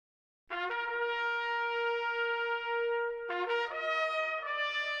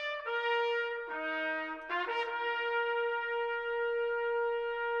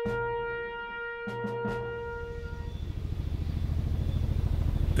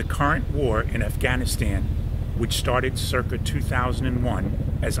The current war in Afghanistan, which started circa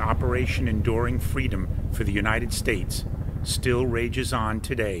 2001 as Operation Enduring Freedom for the United States, still rages on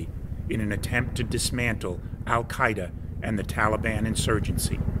today in an attempt to dismantle al-Qaeda and the Taliban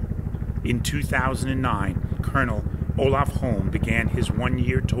insurgency. In 2009, Colonel Olaf Holm began his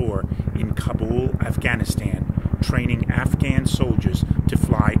one-year tour in Kabul, Afghanistan, training Afghan soldiers to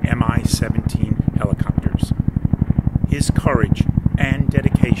fly Mi-17 helicopters. His courage and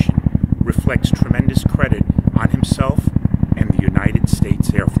dedication reflects tremendous credit on himself and the United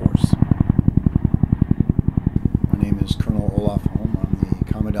States Air Force. My name is Colonel Olaf Holm. I'm the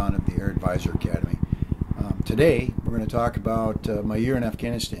Commandant of the Air Advisor Academy. Today we're going to talk about my year in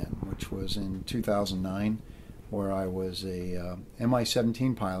Afghanistan, which was in 2009, where I was a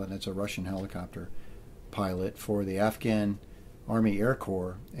Mi-17 pilot. That's a Russian helicopter pilot for the Afghan Army Air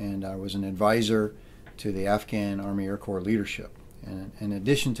Corps, and I was an advisor to the Afghan Army Air Corps leadership. And in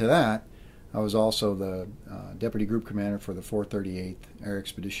addition to that, I was also the Deputy Group Commander for the 438th Air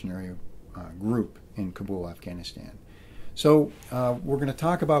Expeditionary Group in Kabul, Afghanistan. So we're going to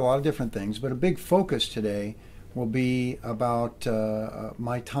talk about a lot of different things, but a big focus today will be about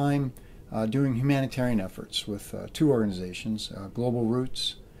my time doing humanitarian efforts with two organizations, Global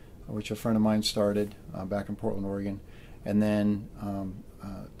Roots, which a friend of mine started back in Portland, Oregon, and then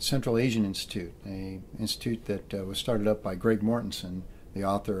Central Asian Institute, an institute that was started up by Greg Mortensen, the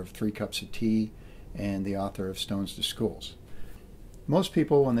author of 3 Cups of Tea and the author of Stones to Schools. Most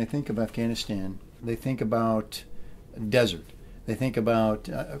people, when they think of Afghanistan, they think about desert. They think about,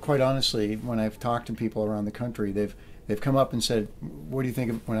 quite honestly, when I've talked to people around the country, they've come up and said, "What do you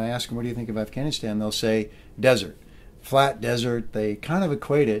think of?" When I ask them, "What do you think of Afghanistan?" they'll say, "Desert, flat desert." They kind of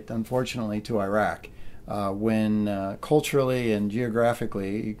equate it, unfortunately, to Iraq, when culturally and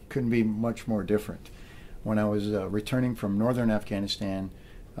geographically it couldn't be much more different. When I was returning from northern Afghanistan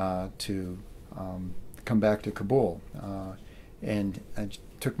to come back to Kabul, and I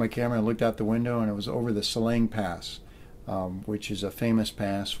took my camera and looked out the window, and it was over the Salang Pass, which is a famous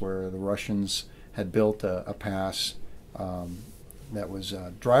pass where the Russians had built a pass that was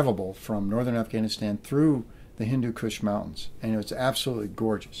drivable from northern Afghanistan through the Hindu Kush Mountains, and it was absolutely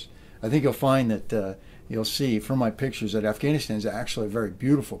gorgeous. I think you'll find that you'll see from my pictures that Afghanistan is actually a very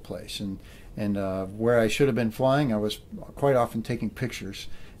beautiful place, and where I should have been flying, I was quite often taking pictures,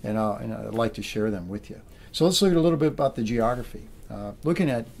 and I'd like to share them with you. So let's look at a little bit about the geography. Looking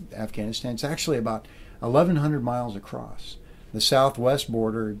at Afghanistan, it's actually about 1,100 miles across. The southwest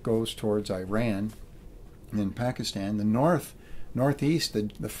border goes towards Iran and Pakistan. The northeast,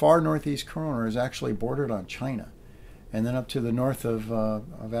 the far northeast corner is actually bordered on China. And then up to the north of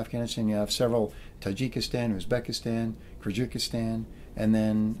Afghanistan, you have several: Tajikistan, Uzbekistan, Kyrgyzstan, and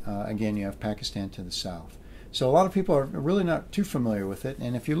then again you have Pakistan to the south. So a lot of people are really not too familiar with it.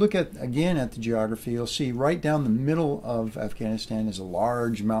 And if you look again at the geography, you'll see right down the middle of Afghanistan is a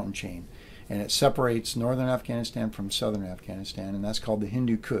large mountain chain, and it separates northern Afghanistan from southern Afghanistan, and that's called the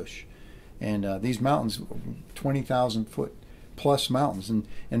Hindu Kush. And these mountains, 20,000 foot plus mountains,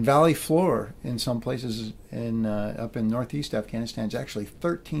 and valley floor in some places up in northeast Afghanistan is actually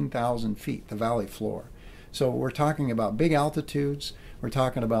 13,000 feet, the valley floor. So we're talking about big altitudes, we're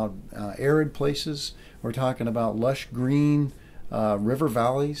talking about arid places, we're talking about lush green river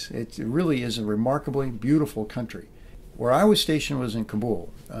valleys. It really is a remarkably beautiful country. Where I was stationed was in Kabul.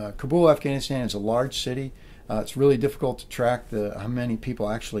 Kabul, Afghanistan is a large city. It's really difficult to track how many people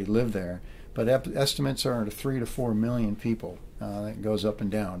actually live there, but estimates are 3 to 4 million people. That goes up and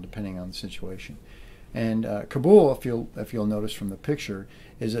down depending on the situation. And Kabul, if you'll notice from the picture,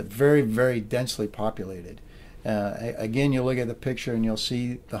 is very, very densely populated. Again, you look at the picture and you'll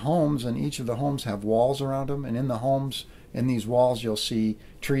see the homes, and each of the homes have walls around them, and in the homes, in these walls, you'll see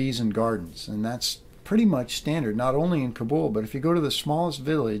trees and gardens, and that's pretty much standard, not only in Kabul, but if you go to the smallest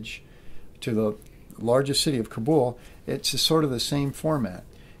village to the largest city of Kabul, it's sort of the same format.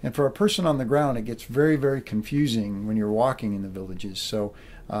 And for a person on the ground, it gets very, very confusing when you're walking in the villages. So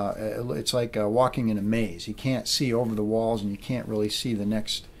it's like walking in a maze. You can't see over the walls, and you can't really see the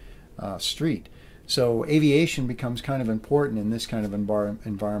next street. So aviation becomes kind of important in this kind of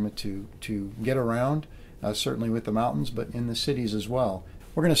environment to get around, certainly with the mountains, but in the cities as well.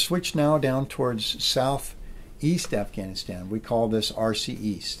 We're going to switch now down towards southeast Afghanistan. We call this RC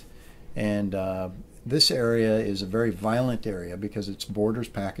East. And this area is a very violent area because it borders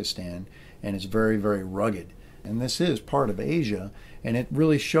Pakistan, and it's very, very rugged. And this is part of Asia, and it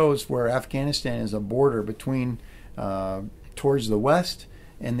really shows where Afghanistan is a border between towards the west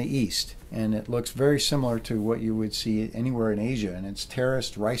and the east. And it looks very similar to what you would see anywhere in Asia, and it's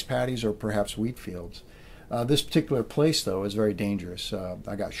terraced rice paddies or perhaps wheat fields. This particular place, though, is very dangerous.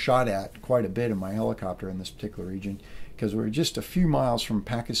 I got shot at quite a bit in my helicopter in this particular region because we were just a few miles from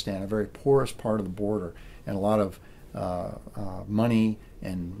Pakistan, a very porous part of the border, and a lot of money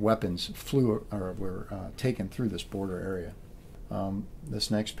and weapons were taken through this border area.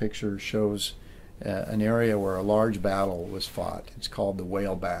 This next picture shows an area where a large battle was fought. It's called the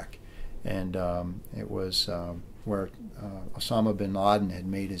Whaleback, and it was where Osama bin Laden had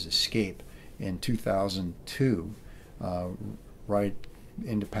made his escape in 2002, right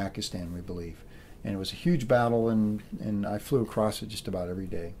into Pakistan, we believe. And it was a huge battle, and I flew across it just about every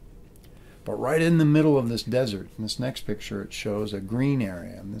day. But right in the middle of this desert, in this next picture, it shows a green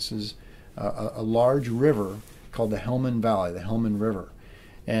area, and this is a large river called the Helmand Valley, the Helmand River.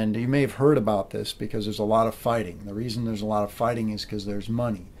 And you may have heard about this because there's a lot of fighting. The reason there's a lot of fighting is because there's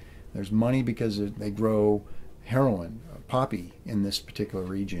money. There's money because they grow heroin, poppy, in this particular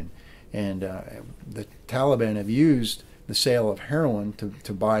region. And the Taliban have used the sale of heroin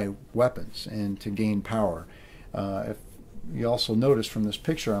to buy weapons and to gain power. If you also notice from this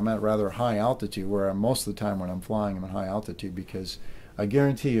picture, I'm at rather high altitude, where most of the time when I'm flying, I'm at high altitude, because I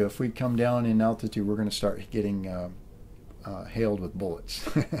guarantee you, if we come down in altitude, we're going to start getting hailed with bullets.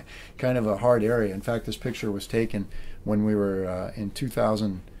 Kind of a hard area. In fact, this picture was taken when we were in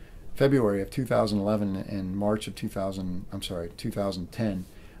February of 2011 and March of 2010,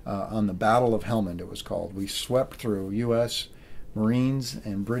 on the Battle of Helmand, it was called. We swept through, U.S. Marines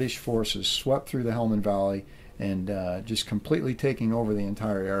and British forces swept through the Helmand Valley and just completely taking over the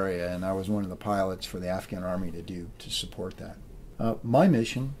entire area, and I was one of the pilots for the Afghan Army to support that. My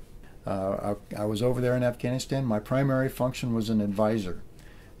mission, I was over there in Afghanistan. My primary function was an advisor,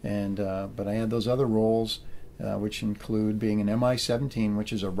 but I had those other roles, which include being an Mi-17,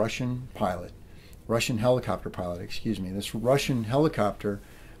 which is a Russian helicopter pilot, excuse me. This Russian helicopter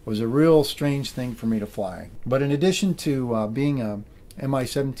was a real strange thing for me to fly. But in addition to being a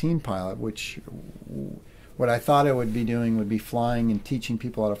Mi-17 pilot, what I thought I would be doing would be flying and teaching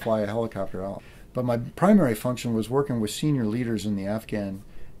people how to fly a helicopter. But my primary function was working with senior leaders in the Afghan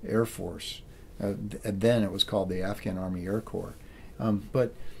Air Force. Then it was called the Afghan Army Air Corps.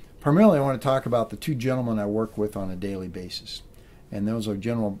 But primarily I want to talk about the two gentlemen I work with on a daily basis. And those are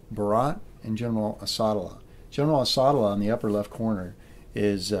General Barat and General Asadullah. General Asadullah, in the upper left corner,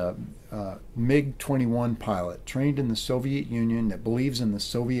 is a MiG-21 pilot trained in the Soviet Union that believes in the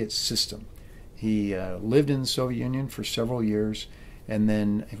Soviet system. He lived in the Soviet Union for several years, and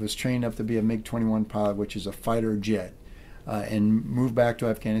then he was trained up to be a MiG-21 pilot, which is a fighter jet, and moved back to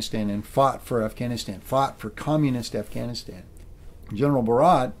Afghanistan and fought for Afghanistan, fought for communist Afghanistan. General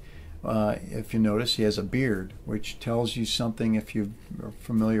Barat, if you notice, he has a beard, which tells you something, if you're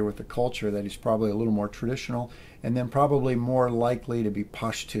familiar with the culture, that he's probably a little more traditional, and then probably more likely to be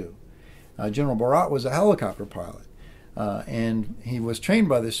Pashto. General Barat was a helicopter pilot, and he was trained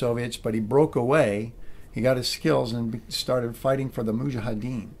by the Soviets, but he broke away. He got his skills and started fighting for the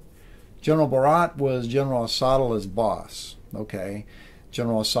Mujahideen. General Barat was General Asadullah's boss. Okay,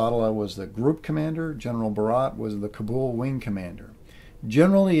 General Asadullah was the group commander. General Barat was the Kabul wing commander.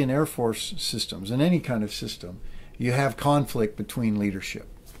 Generally, in Air Force systems, in any kind of system, you have conflict between leadership,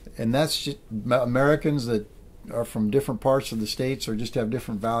 and that's just Americans that are from different parts of the states or just have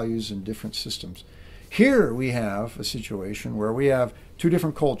different values and different systems. Here we have a situation where we have two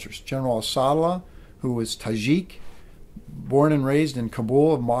different cultures. General Asadullah, who was Tajik, born and raised in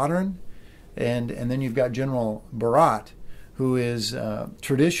Kabul of modern, and then you've got General Barat, who is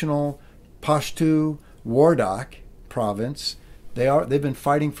traditional Pashto Wardak province. They've been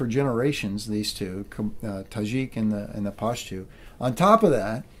fighting for generations, these two, Tajik and the Pashto. On top of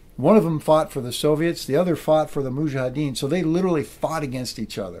that, one of them fought for the Soviets, the other fought for the Mujahideen, so they literally fought against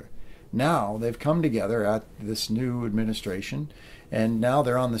each other. Now they've come together at this new administration, and now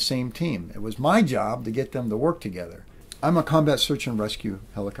they're on the same team. It was my job to get them to work together. I'm a combat search and rescue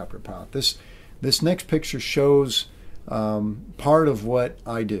helicopter pilot. This next picture shows part of what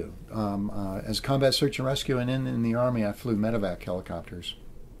I do. As combat search and rescue, and in the Army, I flew medevac helicopters.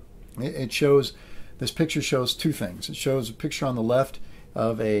 This picture shows two things. It shows a picture on the left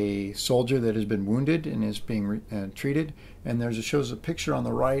of a soldier that has been wounded and is being treated, and it shows a picture on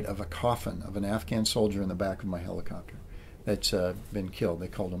the right of a coffin of an Afghan soldier in the back of my helicopter that's been killed. They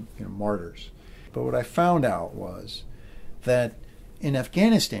called them martyrs. But what I found out was that in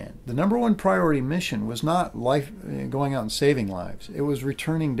Afghanistan, the number one priority mission was not going out and saving lives. It was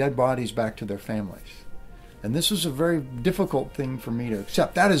returning dead bodies back to their families. And this was a very difficult thing for me to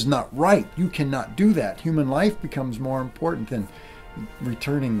accept. That is not right. You cannot do that. Human life becomes more important than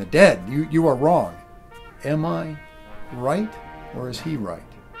returning the dead. You are wrong. Am I right, or is he right?